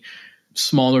many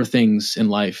smaller things in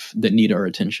life that need our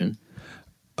attention.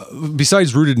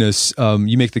 Besides rootedness,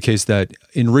 you make the case that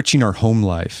enriching our home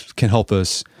life can help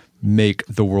us make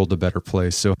the world a better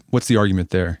place. So what's the argument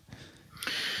there?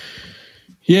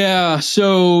 Yeah,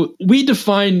 so we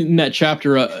define in that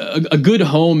chapter a good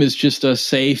home is just a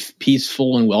safe,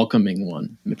 peaceful, and welcoming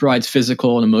one. It provides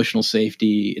physical and emotional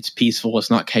safety. It's peaceful.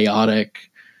 It's not chaotic.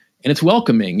 And it's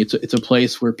welcoming. It's a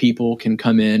place where people can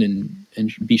come in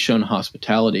and be shown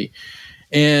hospitality.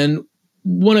 And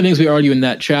one of the things we argue in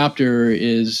that chapter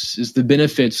is the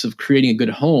benefits of creating a good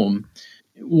home.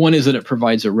 One is that it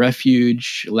provides a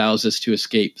refuge, allows us to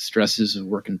escape the stresses of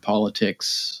work and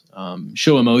politics,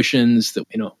 show emotions that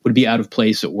would be out of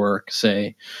place at work,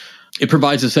 say. It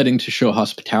provides a setting to show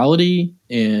hospitality,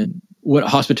 and what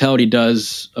hospitality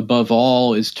does above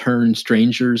all is turn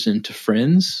strangers into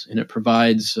friends, and it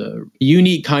provides a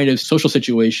unique kind of social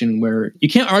situation where you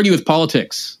can't argue with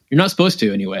politics. You're not supposed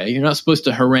to anyway. You're not supposed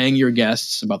to harangue your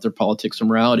guests about their politics or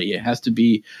morality. It has to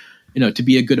be, to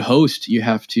be a good host, you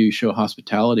have to show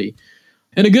hospitality.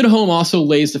 And a good home also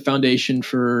lays the foundation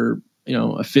for,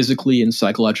 a physically and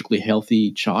psychologically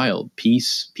healthy child.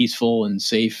 Peaceful and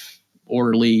safe,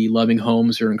 orderly, loving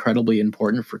homes are incredibly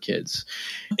important for kids.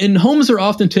 And homes are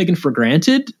often taken for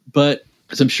granted, but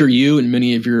as I'm sure you and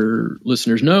many of your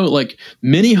listeners know, like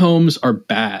many homes are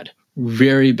bad,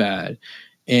 very bad.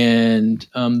 And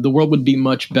the world would be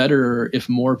much better if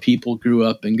more people grew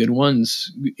up in good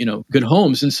ones, good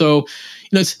homes. And so,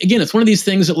 it's one of these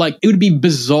things that it would be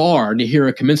bizarre to hear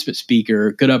a commencement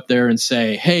speaker get up there and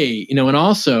say, hey, and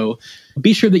also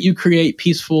be sure that you create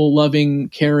peaceful, loving,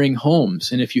 caring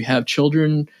homes. And if you have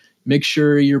children, make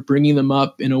sure you're bringing them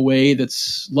up in a way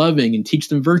that's loving and teach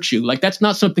them virtue. That's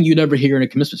not something you'd ever hear in a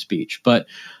commencement speech. But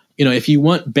if you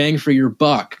want bang for your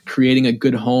buck, creating a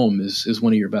good home is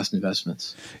one of your best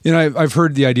investments. I've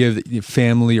heard the idea of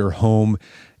family or home.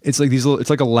 It's like it's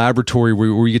like a laboratory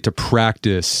where you get to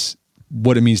practice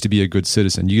what it means to be a good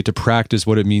citizen. You get to practice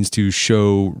what it means to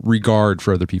show regard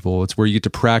for other people. It's where you get to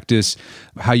practice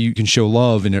how you can show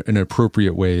love in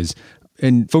appropriate ways.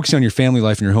 And focusing on your family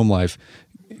life and your home life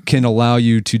can allow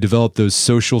you to develop those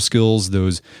social skills,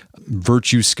 those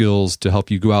virtue skills to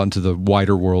help you go out into the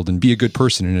wider world and be a good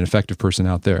person and an effective person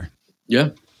out there. Yeah.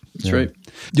 That's right.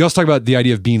 You also talk about the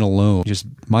idea of being alone. Just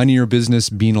minding your business,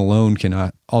 being alone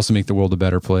can also make the world a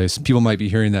better place. People might be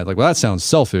hearing that like, well, that sounds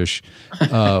selfish.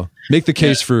 Make the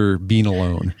case for being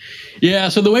alone. Yeah.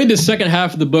 So the way the second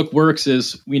half of the book works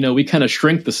is, we kind of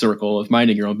shrink the circle of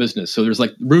minding your own business. So there's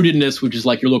like rootedness, which is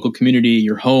like your local community,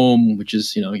 your home, which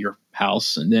is, your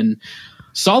house, and then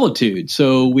solitude.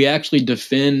 So we actually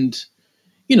defend,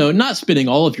 not spending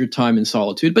all of your time in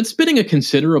solitude, but spending a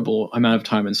considerable amount of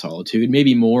time in solitude,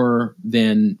 maybe more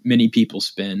than many people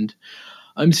spend.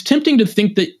 It's tempting to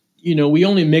think that, we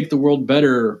only make the world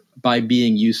better by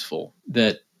being useful,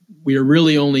 that we are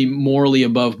really only morally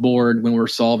above board when we're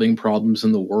solving problems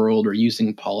in the world or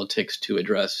using politics to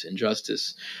address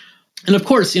injustice. And of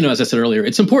course, as I said earlier,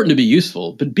 it's important to be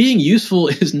useful, but being useful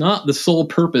is not the sole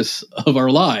purpose of our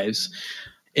lives.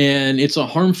 And it's a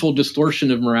harmful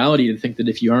distortion of morality to think that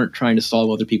if you aren't trying to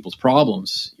solve other people's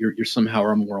problems, you're somehow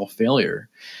a moral failure.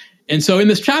 And so in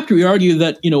this chapter, we argue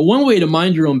that, one way to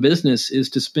mind your own business is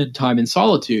to spend time in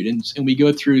solitude. And we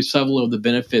go through several of the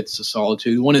benefits of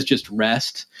solitude. One is just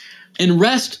rest. And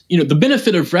rest, the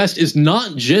benefit of rest is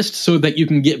not just so that you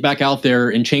can get back out there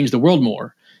and change the world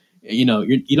more. You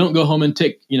don't go home and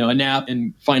take, a nap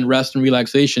and find rest and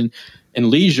relaxation and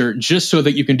leisure just so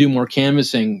that you can do more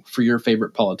canvassing for your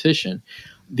favorite politician.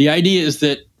 The idea is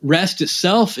that rest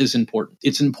itself is important.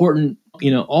 It's important,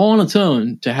 all on its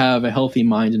own to have a healthy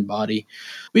mind and body.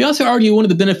 We also argue one of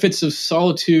the benefits of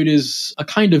solitude is a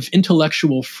kind of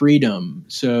intellectual freedom.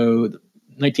 So the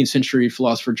 19th century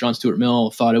philosopher John Stuart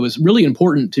Mill thought it was really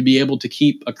important to be able to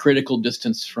keep a critical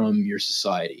distance from your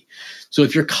society. So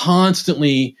if you're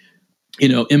constantly,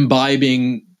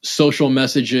 imbibing social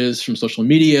messages from social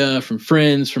media, from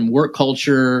friends, from work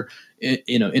culture,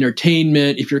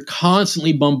 entertainment, if you're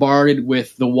constantly bombarded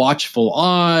with the watchful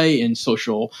eye and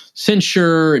social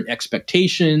censure and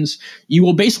expectations, you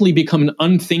will basically become an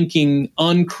unthinking,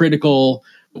 uncritical,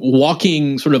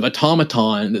 walking sort of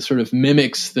automaton that sort of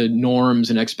mimics the norms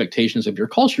and expectations of your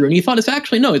culture. And he thought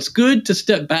it's good to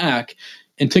step back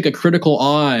and take a critical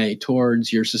eye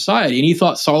towards your society. And he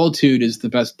thought solitude is the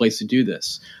best place to do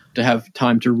this, to have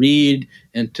time to read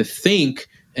and to think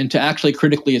and to actually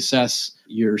critically assess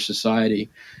your society.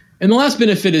 And the last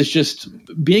benefit is just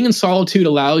being in solitude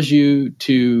allows you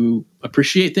to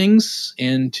appreciate things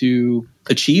and to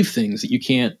achieve things that you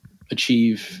can't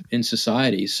achieve in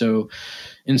society. So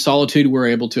in solitude, we're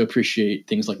able to appreciate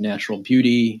things like natural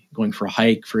beauty, going for a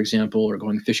hike, for example, or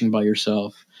going fishing by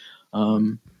yourself.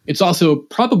 It's also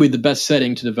probably the best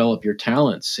setting to develop your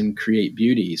talents and create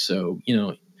beauty. So,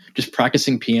 just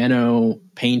practicing piano,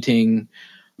 painting,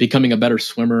 becoming a better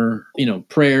swimmer,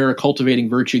 prayer,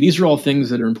 cultivating virtue. These are all things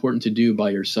that are important to do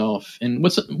by yourself. And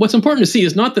what's important to see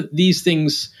is not that these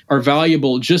things are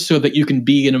valuable just so that you can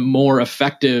be more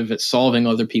effective at solving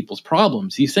other people's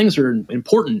problems. These things are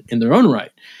important in their own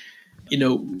right.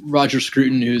 Roger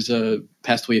Scruton, who's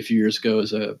passed away a few years ago,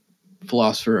 is a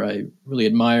philosopher I really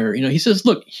admire. He says,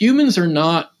 look, humans are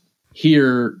not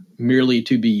here merely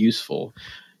to be useful.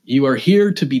 You are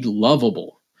here to be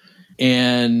lovable.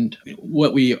 And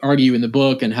what we argue in the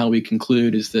book and how we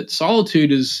conclude is that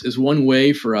solitude is one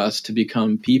way for us to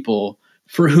become people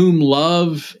for whom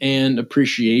love and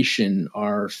appreciation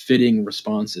are fitting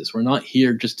responses. We're not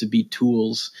here just to be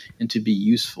tools and to be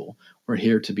useful. We're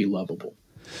here to be lovable.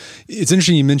 It's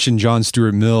interesting you mentioned John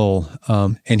Stuart Mill,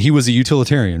 and he was a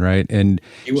utilitarian, right? And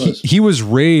he was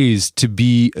raised to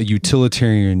be a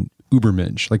utilitarian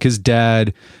Ubermensch. Like his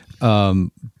dad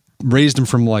raised him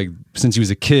from since he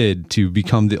was a kid to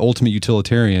become the ultimate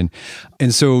utilitarian.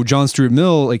 And so John Stuart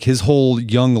Mill, his whole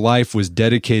young life was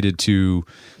dedicated to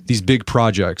these big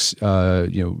projects.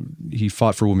 He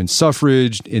fought for women's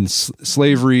suffrage, in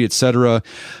slavery, etc.,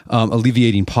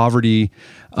 alleviating poverty.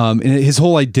 And his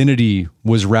whole identity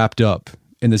was wrapped up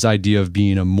in this idea of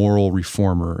being a moral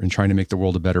reformer and trying to make the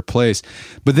world a better place.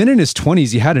 But then in his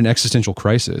 20s, he had an existential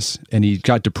crisis and he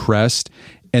got depressed.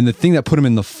 And the thing that put him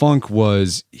in the funk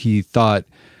was he thought,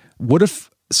 what if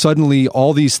suddenly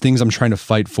all these things I'm trying to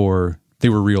fight for, they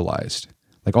were realized?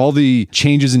 Like all the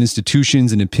changes in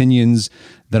institutions and opinions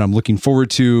that I'm looking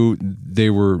forward to, they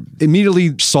were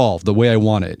immediately solved the way I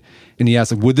want it. And he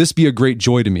asked, would this be a great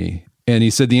joy to me? And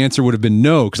he said the answer would have been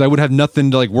no, because I would have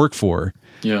nothing to work for.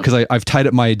 Because I've tied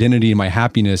up my identity and my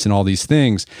happiness and all these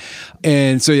things.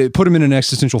 And so it put him in an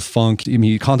existential funk. I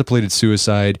mean, he contemplated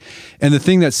suicide. And the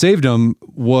thing that saved him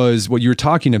was what you were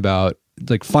talking about,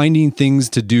 finding things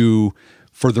to do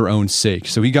for their own sake.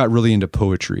 So he got really into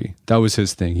poetry. That was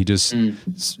his thing. He just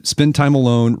spent time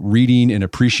alone reading and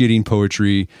appreciating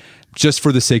poetry just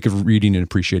for the sake of reading and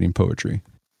appreciating poetry.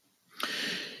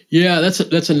 Yeah, that's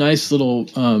a nice little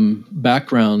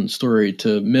background story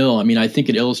to Mill. I mean, I think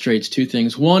it illustrates two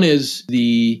things. One is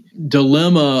the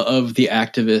dilemma of the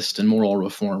activist and moral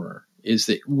reformer, is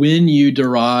that when you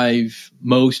derive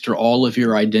most or all of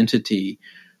your identity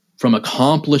from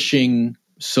accomplishing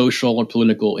social or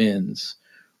political ends,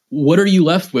 what are you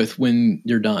left with when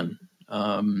you're done?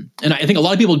 And I think a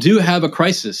lot of people do have a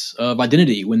crisis of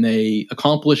identity when they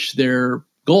accomplish their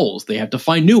goals. They have to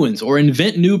find new ones or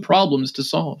invent new problems to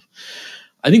solve.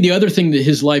 I think the other thing that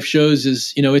his life shows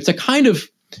is, it's a kind of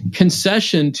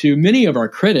concession to many of our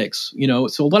critics.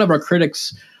 So a lot of our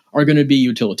critics are going to be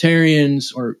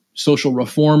utilitarians or social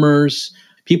reformers,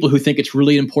 people who think it's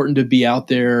really important to be out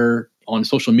there on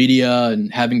social media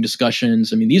and having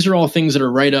discussions. I mean, these are all things that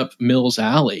are right up Mill's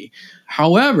alley.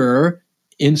 However,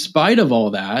 in spite of all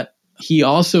that, he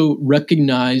also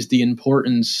recognized the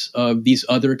importance of these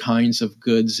other kinds of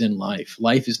goods in life.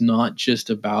 Life is not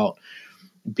just about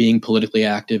being politically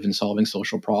active and solving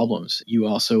social problems. You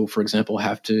also, for example,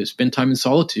 have to spend time in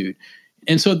solitude.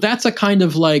 And so that's a kind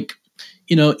of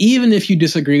even if you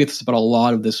disagree with us about a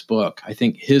lot of this book, I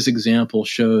think his example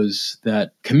shows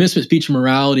that commencement speech and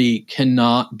morality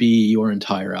cannot be your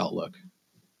entire outlook.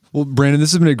 Well, Brandon,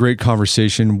 this has been a great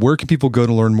conversation. Where can people go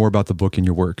to learn more about the book and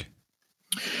your work?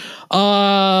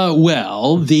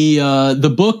 Well,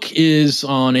 the book is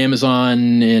on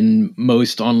Amazon and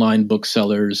most online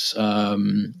booksellers.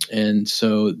 And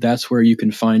so that's where you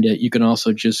can find it. You can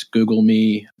also just Google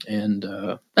me, and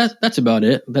that's about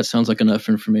it. That sounds like enough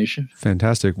information.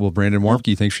 Fantastic. Well, Brandon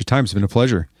Warmke, thanks for your time. It's been a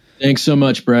pleasure. Thanks so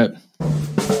much, Brett.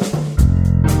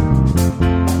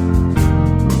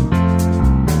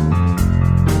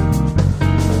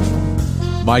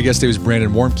 My guest today was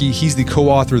Brandon Warmke. He's the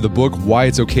co-author of the book, Why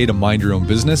It's Okay to Mind Your Own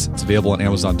Business. It's available on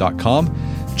Amazon.com.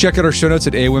 Check out our show notes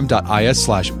at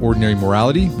aom.is/ordinary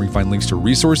morality, where you can find links to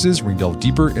resources where you can delve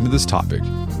deeper into this topic.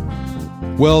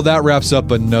 Well, that wraps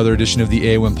up another edition of the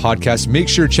AOM podcast. Make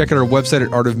sure to check out our website at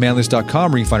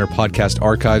artofmanliness.com, where you can find our podcast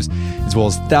archives, as well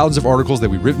as thousands of articles that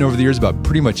we've written over the years about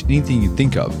pretty much anything you can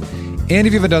think of. And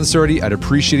if you haven't done so already, I'd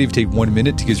appreciate it if you take 1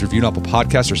 minute to give us a review on Apple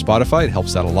Podcasts or Spotify. It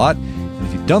helps out a lot. And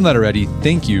if you've done that already,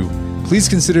 thank you. Please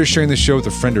consider sharing the show with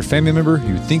a friend or family member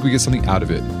who you think we get something out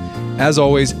of it. As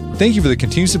always, thank you for the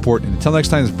continued support. And until next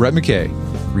time, it's Brett McKay,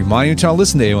 reminding you to not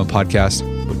listen to AOM Podcast,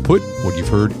 but put what you've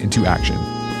heard into action.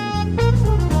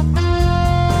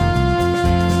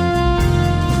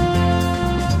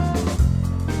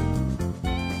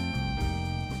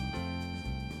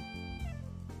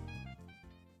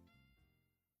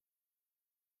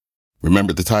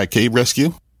 Remember the Thai cave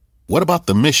rescue? What about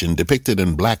the mission depicted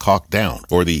in Black Hawk Down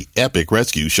or the epic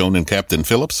rescue shown in Captain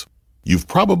Phillips? You've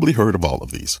probably heard of all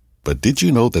of these, but did you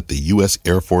know that the U.S.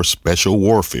 Air Force Special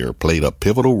Warfare played a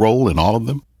pivotal role in all of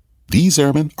them? These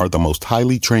airmen are the most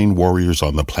highly trained warriors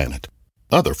on the planet.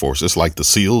 Other forces like the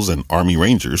SEALs and Army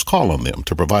Rangers call on them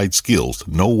to provide skills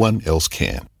no one else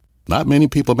can. Not many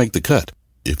people make the cut.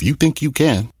 If you think you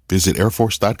can, visit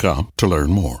airforce.com to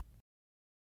learn more.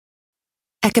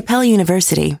 At Capella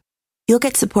University, you'll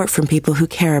get support from people who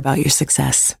care about your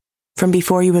success. From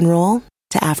before you enroll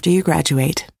to after you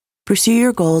graduate, pursue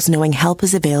your goals knowing help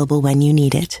is available when you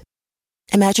need it.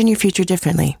 Imagine your future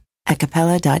differently at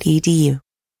capella.edu.